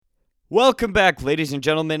Welcome back, ladies and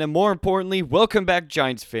gentlemen, and more importantly, welcome back,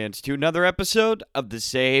 Giants fans, to another episode of the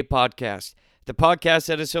Say Hey Podcast, the podcast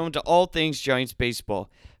that is home to all things Giants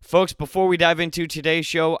baseball. Folks, before we dive into today's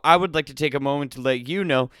show, I would like to take a moment to let you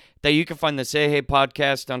know that you can find the Say Hey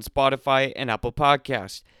Podcast on Spotify and Apple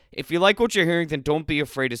Podcasts. If you like what you're hearing, then don't be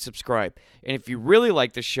afraid to subscribe. And if you really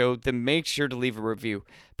like the show, then make sure to leave a review.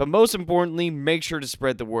 But most importantly, make sure to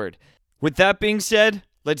spread the word. With that being said,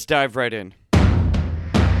 let's dive right in.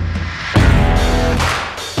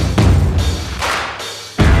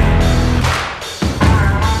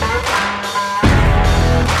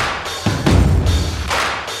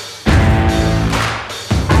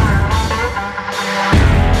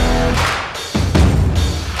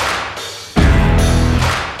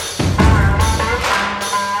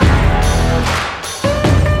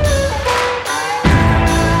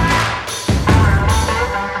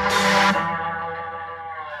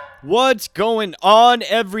 What's going on,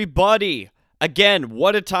 everybody? Again,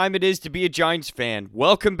 what a time it is to be a Giants fan.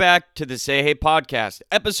 Welcome back to the Say Hey Podcast,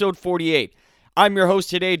 episode 48. I'm your host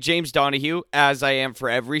today, James Donahue, as I am for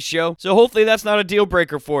every show, so hopefully that's not a deal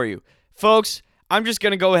breaker for you. Folks, I'm just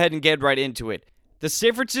going to go ahead and get right into it. The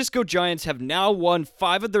San Francisco Giants have now won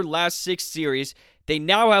 5 of their last 6 series. They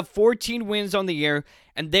now have 14 wins on the year,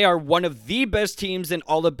 and they are one of the best teams in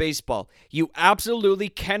all of baseball. You absolutely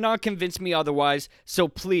cannot convince me otherwise, so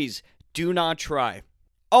please do not try.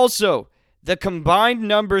 Also, the combined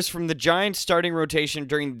numbers from the Giants starting rotation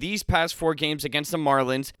during these past 4 games against the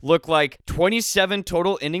Marlins look like 27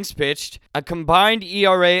 total innings pitched, a combined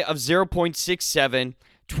ERA of 0.67,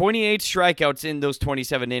 28 strikeouts in those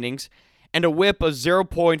 27 innings, and a whip of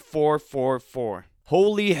 0.444.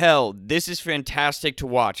 Holy hell, this is fantastic to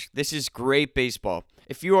watch. This is great baseball.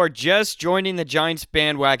 If you are just joining the Giants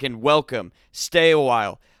bandwagon, welcome. Stay a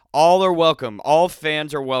while. All are welcome. All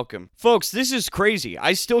fans are welcome. Folks, this is crazy.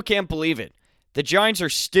 I still can't believe it. The Giants are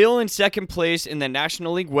still in second place in the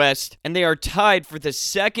National League West, and they are tied for the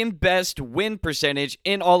second best win percentage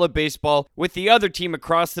in all of baseball with the other team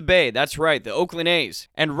across the bay. That's right, the Oakland A's.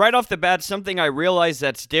 And right off the bat, something I realized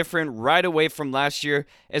that's different right away from last year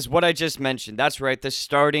is what I just mentioned. That's right, the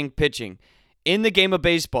starting pitching. In the game of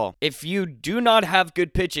baseball, if you do not have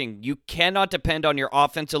good pitching, you cannot depend on your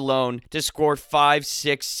offense alone to score 5,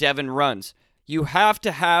 6, 7 runs. You have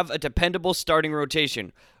to have a dependable starting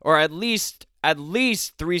rotation, or at least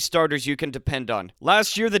 3 starters you can depend on.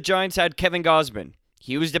 Last year, the Giants had Kevin Gausman.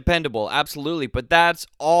 He was dependable, absolutely, but that's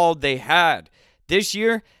all they had. This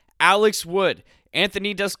year, Alex Wood,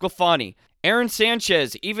 Anthony DeSclafani, Aaron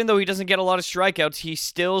Sanchez, even though he doesn't get a lot of strikeouts, he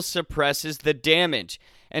still suppresses the damage.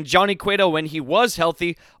 And Johnny Cueto, when he was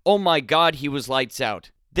healthy, oh my God, he was lights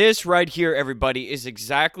out. This right here, everybody, is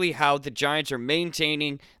exactly how the Giants are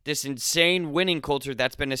maintaining this insane winning culture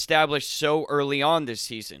that's been established so early on this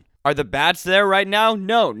season. Are the bats there right now?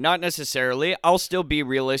 No, not necessarily. I'll still be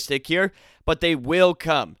realistic here, but they will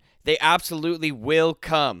come. They absolutely will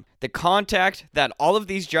come. The contact that all of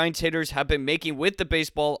these Giants hitters have been making with the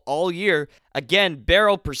baseball all year, again,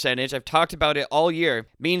 barrel percentage, I've talked about it all year,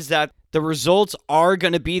 means that the results are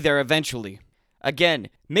going to be there eventually. Again,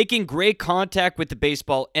 making great contact with the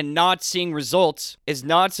baseball and not seeing results is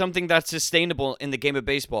not something that's sustainable in the game of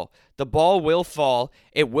baseball. The ball will fall,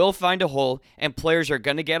 it will find a hole, and players are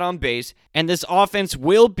going to get on base, and this offense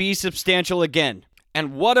will be substantial again.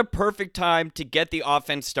 And what a perfect time to get the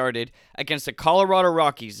offense started against the Colorado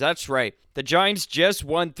Rockies. That's right. The Giants just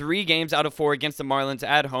won 3 games out of 4 against the Marlins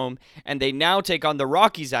at home, and they now take on the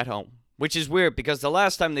Rockies at home, which is weird because the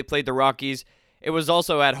last time they played the Rockies, it was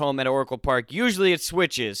also at home at Oracle Park. Usually it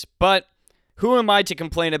switches, but who am I to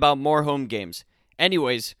complain about more home games?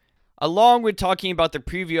 Anyways, along with talking about the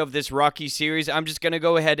preview of this Rocky series, I'm just going to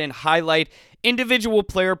go ahead and highlight individual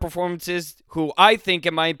player performances who I think,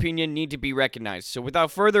 in my opinion, need to be recognized. So without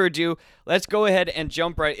further ado, let's go ahead and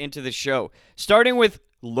jump right into the show. Starting with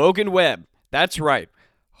Logan Webb. That's right.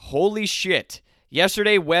 Holy shit.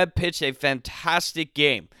 Yesterday, Webb pitched a fantastic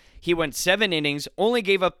game. He went 7 innings, only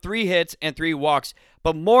gave up 3 hits and 3 walks,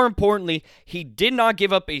 but more importantly, he did not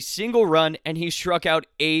give up a single run, and he struck out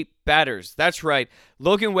 8 batters. That's right,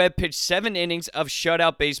 Logan Webb pitched 7 innings of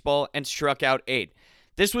shutout baseball and struck out 8.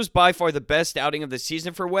 This was by far the best outing of the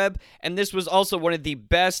season for Webb, and this was also one of the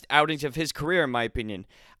best outings of his career, in my opinion.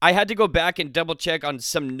 I had to go back and double check on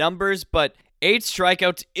some numbers, but 8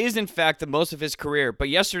 strikeouts is in fact the most of his career, but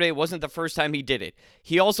yesterday wasn't the first time he did it.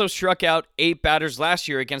 He also struck out 8 batters last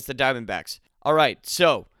year against the Diamondbacks. Alright,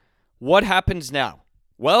 so what happens now?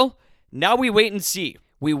 Well, now we wait and see.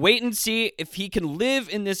 We wait and see if he can live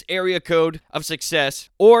in this area code of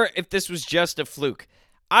success or if this was just a fluke.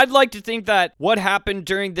 I'd like to think that what happened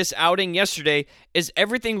during this outing yesterday is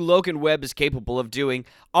everything Logan Webb is capable of doing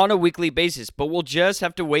on a weekly basis, but we'll just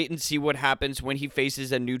have to wait and see what happens when he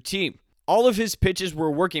faces a new team. All of his pitches were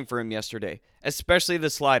working for him yesterday, especially the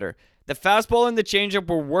slider. The fastball and the changeup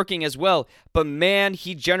were working as well, but man,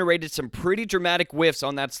 he generated some pretty dramatic whiffs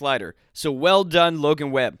on that slider. So well done,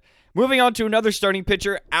 Logan Webb. Moving on to another starting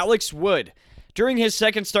pitcher, Alex Wood. During his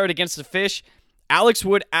second start against the Fish, Alex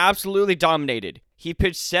Wood absolutely dominated. He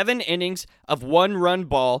pitched 7 innings of 1-run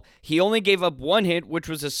ball. He only gave up 1 hit, which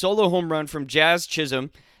was a solo home run from Jazz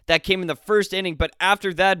Chisholm that came in the first inning, but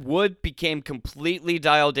after that, Wood became completely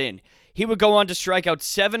dialed in. He would go on to strike out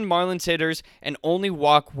 7 Marlins hitters and only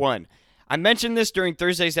walk 1. I mentioned this during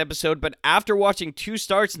Thursday's episode, but after watching 2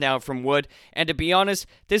 starts now from Wood, and to be honest,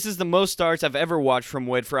 this is the most starts I've ever watched from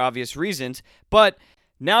Wood for obvious reasons, but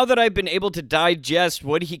now that I've been able to digest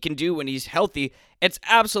what he can do when he's healthy, it's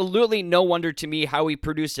absolutely no wonder to me how he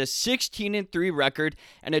produced a 16-3 record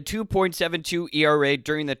and a 2.72 ERA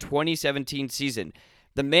during the 2017 season.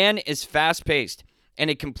 The man is fast-paced,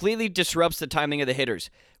 and it completely disrupts the timing of the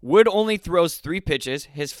hitters. Wood only throws 3 pitches,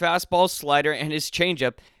 his fastball, slider, and his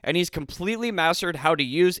changeup, and he's completely mastered how to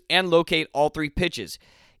use and locate all 3 pitches.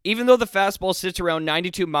 Even though the fastball sits around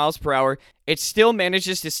 92 miles per hour, it still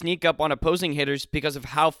manages to sneak up on opposing hitters because of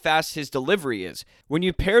how fast his delivery is. When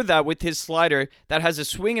you pair that with his slider that has a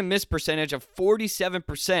swing and miss percentage of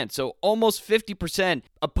 47%, so almost 50%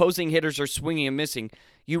 opposing hitters are swinging and missing,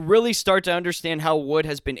 you really start to understand how Wood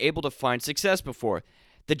has been able to find success before.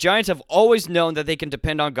 The Giants have always known that they can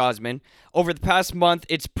depend on Gausman. Over the past month,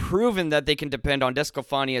 it's proven that they can depend on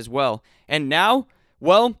Desclafani as well. And now,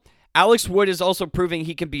 well, Alex Wood is also proving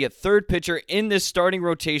he can be a third pitcher in this starting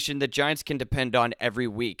rotation the Giants can depend on every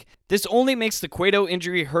week. This only makes the Cueto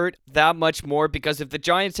injury hurt that much more because if the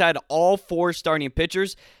Giants had all 4 starting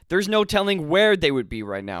pitchers, there's no telling where they would be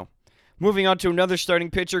right now. Moving on to another starting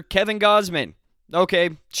pitcher, Kevin Gausman.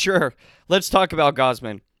 Okay, sure, let's talk about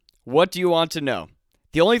Gausman. What do you want to know?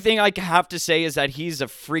 The only thing I have to say is that he's a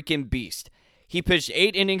freaking beast. He pitched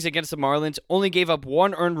 8 innings against the Marlins, only gave up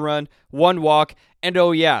 1 earned run, 1 walk, and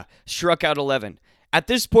oh yeah, struck out 11. At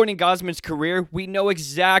this point in Gausman's career, we know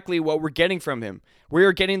exactly what we're getting from him. We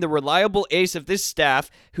are getting the reliable ace of this staff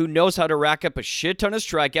who knows how to rack up a shit ton of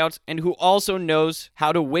strikeouts and who also knows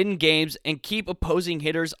how to win games and keep opposing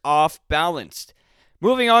hitters off balanced.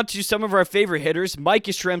 Moving on to some of our favorite hitters, Mike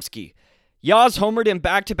Yastrzemski. Yaz homered in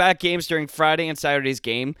back-to-back games during Friday and Saturday's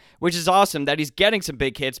game, which is awesome that he's getting some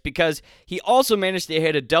big hits because he also managed to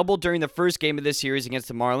hit a double during the first game of this series against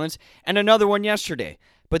the Marlins and another one yesterday.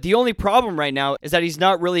 But the only problem right now is that he's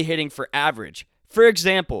not really hitting for average. For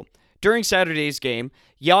example, during Saturday's game,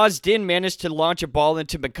 Yaz did manage to launch a ball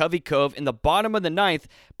into McCovey Cove in the bottom of the 9th,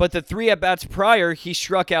 but the 3 at-bats prior, he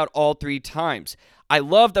struck out all 3 times. I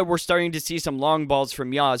love that we're starting to see some long balls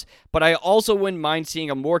from Yaz, but I also wouldn't mind seeing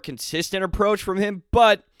a more consistent approach from him,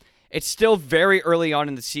 but it's still very early on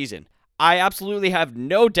in the season. I absolutely have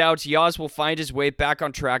no doubts Yaz will find his way back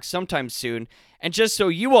on track sometime soon, and just so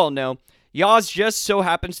you all know, Yaz just so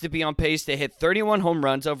happens to be on pace to hit 31 home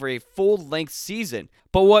runs over a full-length season.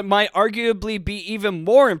 But what might arguably be even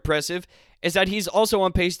more impressive is that he's also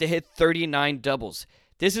on pace to hit 39 doubles.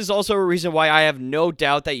 This is also a reason why I have no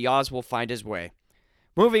doubt that Yaz will find his way.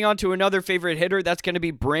 Moving on to another favorite hitter, that's going to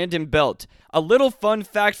be Brandon Belt. A little fun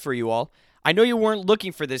fact for you all. I know you weren't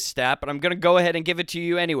looking for this stat, but I'm going to go ahead and give it to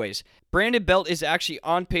you anyways. Brandon Belt is actually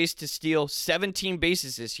on pace to steal 17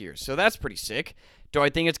 bases this year, so that's pretty sick. Do I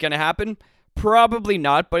think it's going to happen? Probably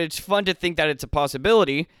not, but it's fun to think that it's a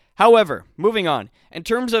possibility. However, moving on. In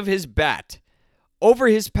terms of his bat, over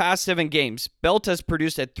his past 7 games, Belt has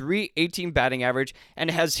produced a .318 batting average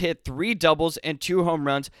and has hit 3 doubles and 2 home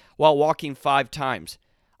runs while walking 5 times.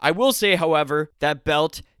 I will say, however, that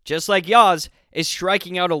Belt, just like Yaz, is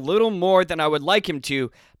striking out a little more than I would like him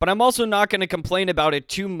to, but I'm also not going to complain about it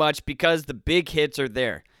too much because the big hits are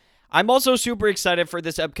there. I'm also super excited for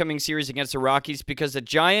this upcoming series against the Rockies because the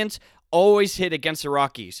Giants always hit against the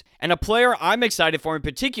Rockies, and a player I'm excited for in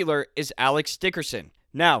particular is Alex Dickerson.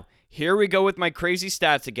 Now, here we go with my crazy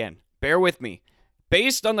stats again. Bear with me.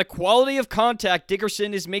 Based on the quality of contact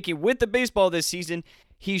Dickerson is making with the baseball this season,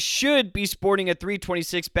 he should be sporting a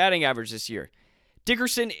 .326 batting average this year.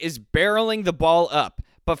 Dickerson is barreling the ball up,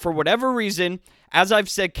 but for whatever reason, as I've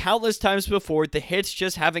said countless times before, the hits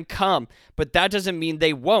just haven't come, but that doesn't mean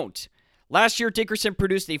they won't. Last year, Dickerson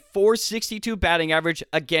produced a .462 batting average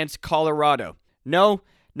against Colorado. No,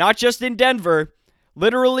 not just in Denver.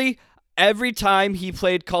 Literally, every time he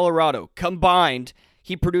played Colorado combined,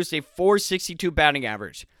 he produced a .462 batting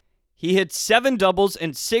average. He hit 7 doubles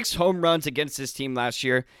and 6 home runs against this team last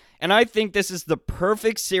year, and I think this is the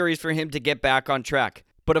perfect series for him to get back on track.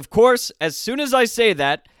 But of course, as soon as I say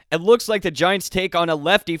that, it looks like the Giants take on a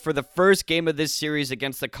lefty for the first game of this series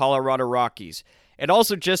against the Colorado Rockies. It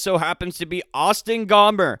also just so happens to be Austin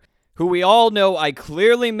Gomber, who we all know I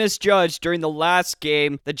clearly misjudged during the last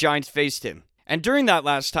game the Giants faced him. And during that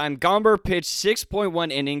last time, Gomber pitched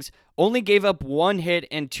 6.1 innings, only gave up 1 hit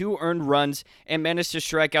and 2 earned runs, and managed to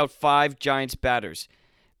strike out 5 Giants batters.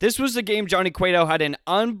 This was the game Johnny Cueto had an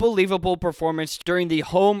unbelievable performance during the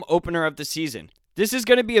home opener of the season. This is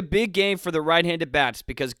going to be a big game for the right-handed bats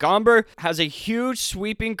because Gomber has a huge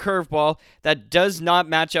sweeping curveball that does not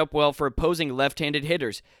match up well for opposing left-handed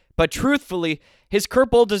hitters. But truthfully, his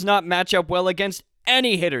curveball does not match up well against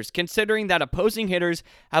any hitters, considering that opposing hitters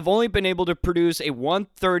have only been able to produce a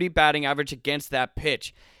 130 batting average against that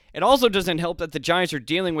pitch. It also doesn't help that the Giants are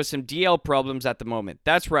dealing with some DL problems at the moment.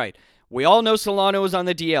 That's right. We all know Solano is on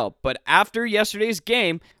the DL, but after yesterday's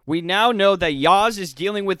game, we now know that Yaz is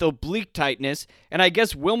dealing with oblique tightness, and I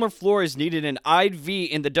guess Wilmer Flores needed an IV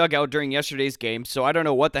in the dugout during yesterday's game, so I don't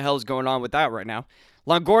know what the hell is going on with that right now.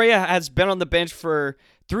 Longoria has been on the bench for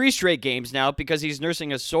 3 straight games now because he's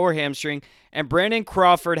nursing a sore hamstring, and Brandon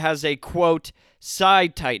Crawford has a, quote,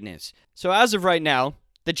 side tightness. So as of right now,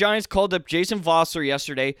 the Giants called up Jason Vosler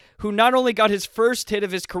yesterday, who not only got his first hit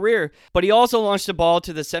of his career, but he also launched the ball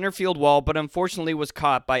to the center field wall, but unfortunately was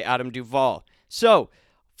caught by Adam Duvall. So,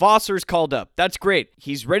 Vosler's called up. That's great.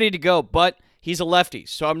 He's ready to go, but he's a lefty,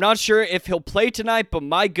 so I'm not sure if he'll play tonight, but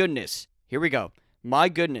my goodness. Here we go. My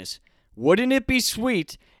goodness. Wouldn't it be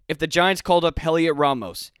sweet if the Giants called up Heliot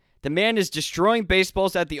Ramos? The man is destroying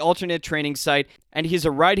baseballs at the alternate training site, and he's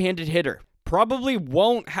a right-handed hitter. Probably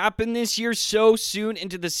won't happen this year so soon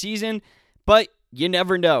into the season, but you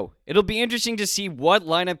never know. It'll be interesting to see what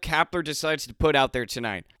lineup Kapler decides to put out there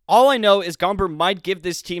tonight. All I know is Gomber might give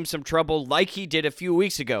this team some trouble like he did a few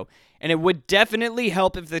weeks ago, and it would definitely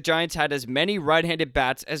help if the Giants had as many right-handed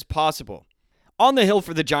bats as possible. On the hill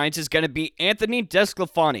for the Giants is going to be Anthony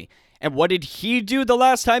DeSclafani, and what did he do the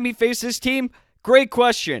last time he faced this team? Great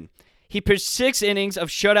question. He pitched 6 innings of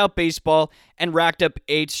shutout baseball and racked up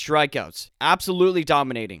 8 strikeouts, absolutely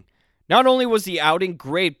dominating. Not only was the outing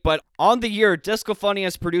great, but on the year, DeSclafani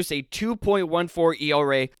has produced a 2.14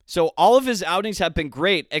 ERA, so all of his outings have been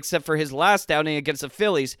great except for his last outing against the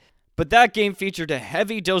Phillies, but that game featured a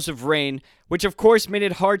heavy dose of rain, which of course made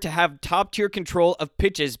it hard to have top-tier control of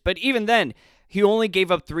pitches, but even then, he only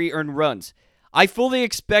gave up 3 earned runs. I fully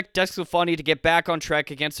expect DeSclafani to get back on track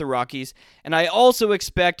against the Rockies, and I also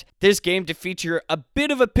expect this game to feature a bit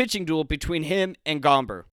of a pitching duel between him and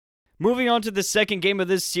Gomber. Moving on to the second game of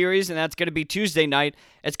this series, and that's going to be Tuesday night,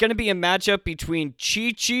 it's going to be a matchup between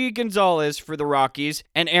Chichi Gonzalez for the Rockies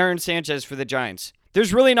and Aaron Sanchez for the Giants.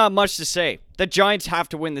 There's really not much to say. The Giants have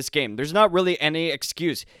to win this game. There's not really any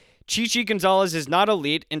excuse. Chichi Gonzalez is not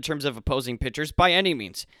elite in terms of opposing pitchers by any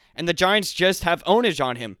means, and the Giants just have ownage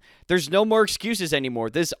on him. There's no more excuses anymore.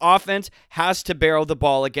 This offense has to barrel the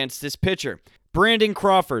ball against this pitcher. Brandon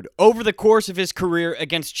Crawford, over the course of his career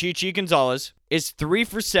against Chichi Gonzalez, is 3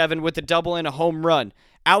 for 7 with a double and a home run.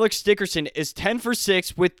 Alex Dickerson is 10 for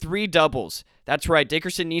 6 with 3 doubles. That's right,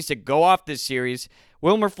 Dickerson needs to go off this series.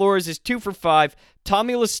 Wilmer Flores is 2 for 5.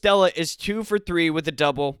 Tommy La Stella is 2 for 3 with a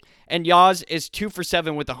double. And Yaz is 2 for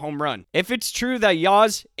 7 with a home run. If it's true that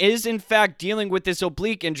Yaz is in fact dealing with this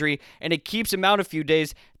oblique injury and it keeps him out a few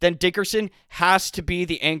days, then Dickerson has to be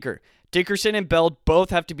the anchor. Dickerson and Bell both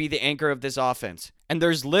have to be the anchor of this offense. And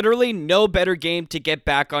there's literally no better game to get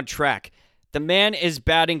back on track. The man is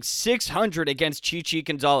batting .600 against Chichi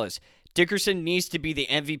Gonzalez. Dickerson needs to be the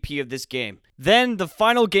MVP of this game. Then, the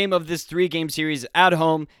final game of this 3-game series at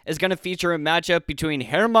home is going to feature a matchup between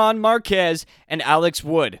German Marquez and Alex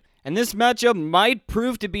Wood. And this matchup might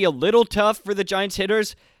prove to be a little tough for the Giants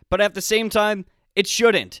hitters, but at the same time, it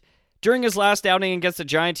shouldn't. During his last outing against the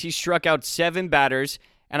Giants, he struck out 7 batters,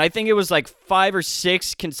 and I think it was like 5 or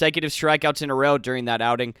 6 consecutive strikeouts in a row during that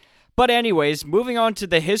outing. But anyways, moving on to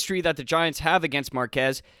the history that the Giants have against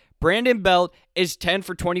Marquez, Brandon Belt is 10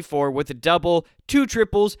 for 24 with a double, 2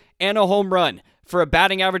 triples, and a home run for a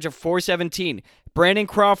batting average of .417. Brandon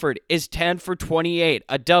Crawford is 10 for 28,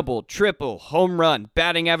 a double, triple, home run,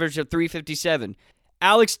 batting average of .357.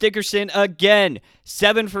 Alex Dickerson again,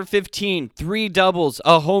 7 for 15, 3 doubles,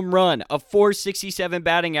 a home run, a .467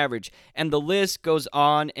 batting average, and the list goes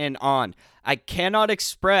on and on. I cannot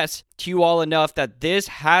express to you all enough that this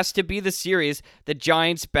has to be the series the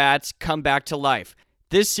Giants bats come back to life.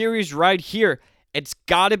 This series right here, it's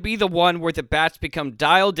got to be the one where the bats become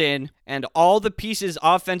dialed in and all the pieces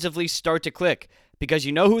offensively start to click. Because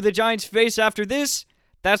you know who the Giants face after this?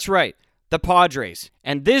 That's right, the Padres.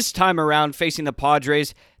 And this time around, facing the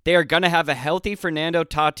Padres, they are going to have a healthy Fernando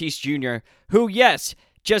Tatis Jr., who, yes,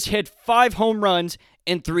 just hit 5 home runs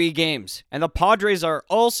in 3 games. And the Padres are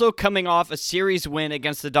also coming off a series win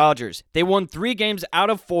against the Dodgers. They won 3 games out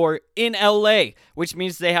of 4 in LA, which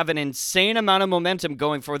means they have an insane amount of momentum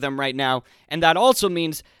going for them right now. And that also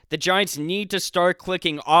means the Giants need to start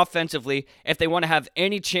clicking offensively if they want to have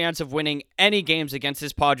any chance of winning any games against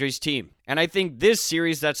this Padres team. And I think this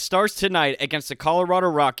series that starts tonight against the Colorado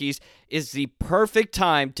Rockies is the perfect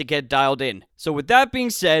time to get dialed in. So with that being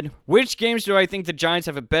said, which games do I think the Giants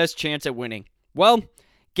have a best chance at winning? Well,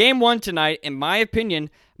 Game 1 tonight, in my opinion,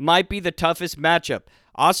 might be the toughest matchup.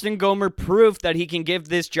 Austin Gomer proved that he can give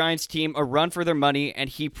this Giants team a run for their money, and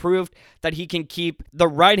he proved that he can keep the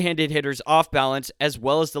right-handed hitters off balance as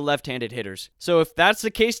well as the left-handed hitters. So if that's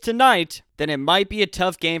the case tonight, then it might be a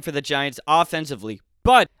tough game for the Giants offensively.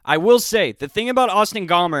 But I will say, the thing about Austin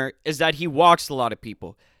Gomer is that he walks a lot of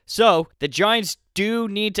people. So the Giants do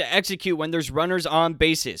need to execute when there's runners on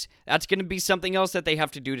bases. That's going to be something else that they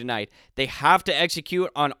have to do tonight. They have to execute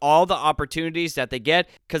on all the opportunities that they get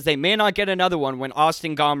because they may not get another one when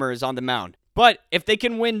Austin Gomer is on the mound. But if they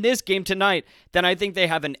can win this game tonight, then I think they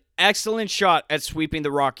have an excellent shot at sweeping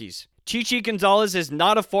the Rockies. Chichi Gonzalez is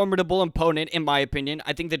not a formidable opponent, in my opinion.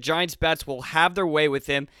 I think the Giants' bats will have their way with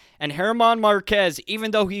him. And German Marquez,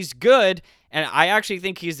 even though he's good, and I actually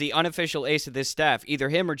think he's the unofficial ace of this staff, either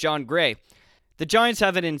him or John Gray, the Giants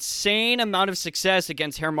have an insane amount of success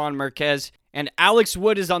against German Marquez, and Alex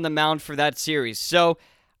Wood is on the mound for that series. So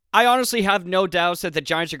I honestly have no doubts that the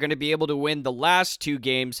Giants are going to be able to win the last 2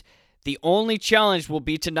 games. The only challenge will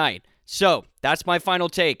be tonight. So that's my final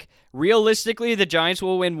take. Realistically, the Giants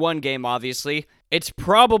will win 1 game, obviously. It's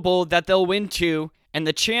probable that they'll win 2, and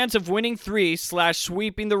the chance of winning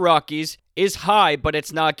 3/sweeping the Rockies is high, but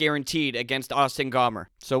it's not guaranteed against Austin Gomer.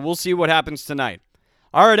 So we'll see what happens tonight.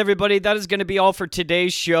 All right, everybody, that is going to be all for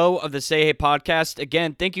today's show of the Say Hey podcast.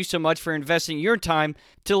 Again, thank you so much for investing your time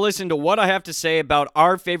to listen to what I have to say about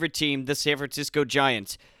our favorite team, the San Francisco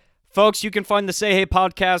Giants. Folks, you can find the Say Hey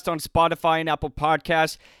podcast on Spotify and Apple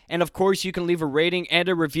Podcasts, and of course, you can leave a rating and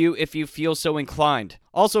a review if you feel so inclined.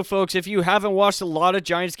 Also, folks, if you haven't watched a lot of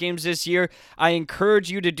Giants games this year, I encourage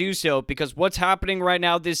you to do so because what's happening right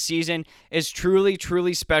now this season is truly,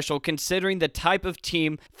 truly special considering the type of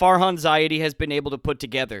team Farhan Zaidi has been able to put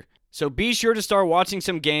together. So be sure to start watching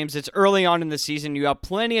some games. It's early on in the season. You have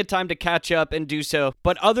plenty of time to catch up and do so.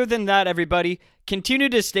 But other than that, everybody, continue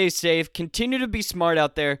to stay safe, continue to be smart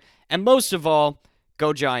out there, and most of all,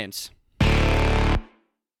 go Giants.